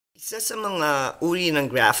Isa sa mga uri ng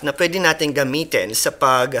graph na pwede natin gamitin sa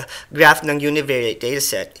pag-graph ng univariate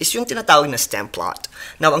dataset is yung tinatawag na stem plot.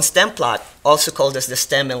 Now, ang stem plot, also called as the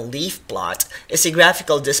stem and leaf plot, is a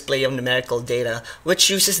graphical display of numerical data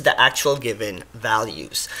which uses the actual given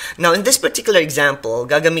values. Now, in this particular example,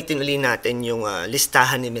 gagamitin uli natin yung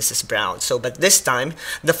listahan ni Mrs. Brown. But this time,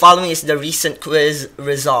 the following is the recent quiz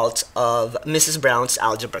results of Mrs. Brown's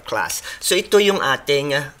algebra class. So, ito yung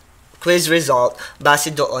ating quiz result base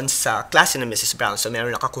doon sa klase ng Mrs. Brown. So,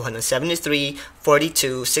 meron nakakuha ng 73,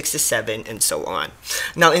 42, 67, and so on.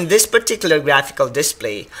 Now, in this particular graphical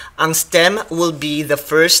display, ang stem will be the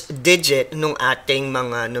first digit ng ating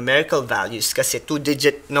mga numerical values kasi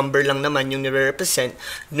 2-digit number lang naman yung nire-represent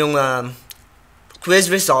nung quiz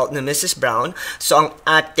result ng Mrs. Brown. So, ang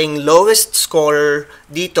ating lowest scorer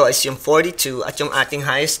dito is yung 42 at yung ating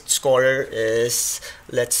highest scorer is,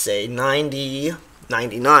 let's say, 99.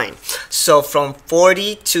 So, from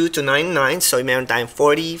 42 to 99, so meron tayong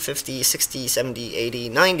 40, 50, 60, 70,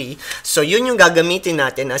 80, 90. So, yun yung gagamitin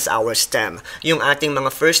natin as our stem. Yung ating mga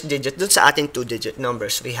first digit dun sa ating 2-digit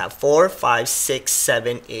numbers. We have 4, 5, 6,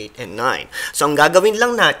 7, 8, and 9. So, ang gagawin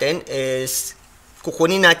lang natin is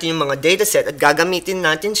kukunin natin yung mga dataset at gagamitin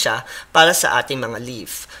natin siya para sa ating mga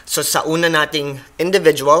leaf. So, sa una nating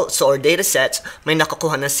individual, so our datasets, may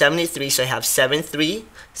nakakuha ng 73. So, I have 73,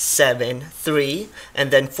 7, 3,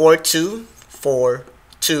 and then 4, 2, 4,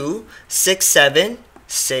 2, 6, 7,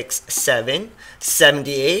 6, 7,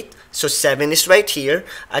 78. So, 7 is right here.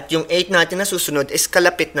 At yung 8 natin na susunod is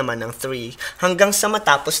kalapit naman ng 3. Hanggang sa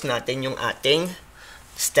matapos natin yung ating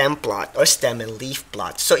stem plot or stem and leaf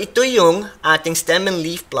plot. So, ito yung ating stem and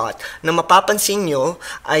leaf plot na mapapansin nyo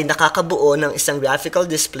ay nakakabuo ng isang graphical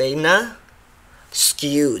display na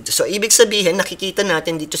skewed. So, ibig sabihin, nakikita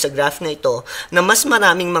natin dito sa graph na ito na mas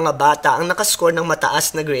maraming mga bata ang nakascore ng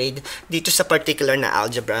mataas na grade dito sa particular na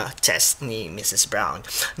algebra test ni Mrs. Brown.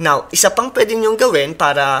 Now, isa pang pwede nyong gawin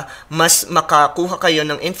para mas makakuha kayo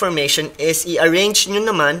ng information is i-arrange nyo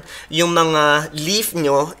naman yung mga leaf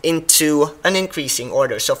nyo into an increasing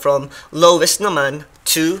order. So, from lowest naman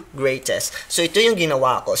to greatest. So, ito yung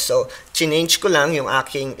ginawa ko. So, change ko lang yung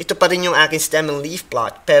aking, ito pa rin yung aking stem and leaf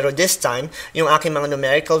plot, pero this time, yung aking mga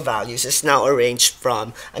numerical values is now arranged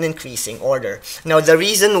from an increasing order. Now, the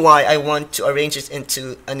reason why I want to arrange it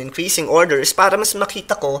into an increasing order is para mas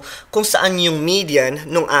makita ko kung saan yung median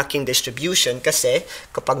ng aking distribution. Kasi,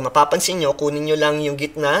 kapag mapapansin nyo, kunin nyo lang yung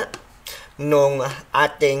gitna ng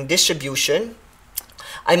ating distribution,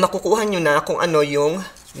 ay makukuha nyo na kung ano yung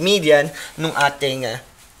median ng ating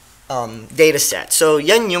dataset. So,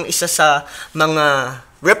 yan yung isa sa mga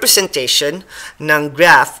representation ng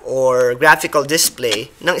graph or graphical display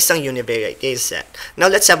ng isang univariate dataset. Now,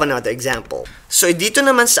 let's have another example. So, dito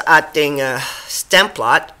naman sa ating stem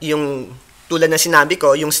plot, yung tulad na sinabi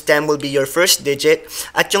ko, yung stem will be your first digit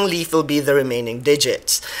at yung leaf will be the remaining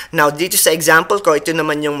digits. Now, dito sa example ko, ito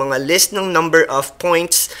naman yung mga list ng number of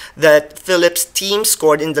points that Philip's team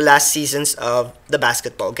scored in the last seasons of the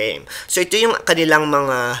basketball game. So, ito yung kanilang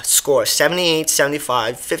mga scores, 78,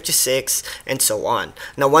 75, 56, and so on.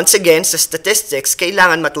 Now, once again, sa statistics,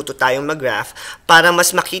 kailangan matuto tayong mag-graph para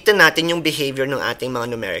mas makita natin yung behavior ng ating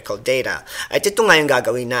mga numerical data. At ito nga yung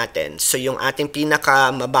gagawin natin. So, yung ating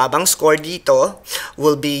pinakamababang score dito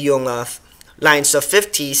will be yung lines of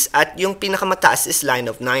 50s at yung pinakamataas is line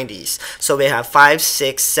of 90s. So, we have 5,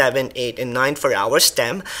 6, 7, 8, and 9 for our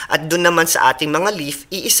stem. At dun naman sa ating mga leaf,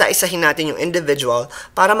 iisa-isahin natin yung individual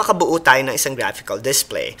para makabuo tayo ng isang graphical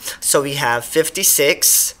display. So, we have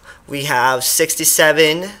 56, we have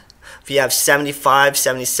 67, we have 75,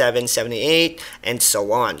 77, 78, and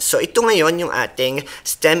so on. So, ito ngayon yung ating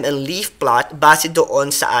stem and leaf plot base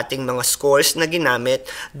doon sa ating mga scores na ginamit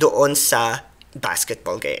doon sa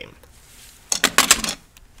basketball game.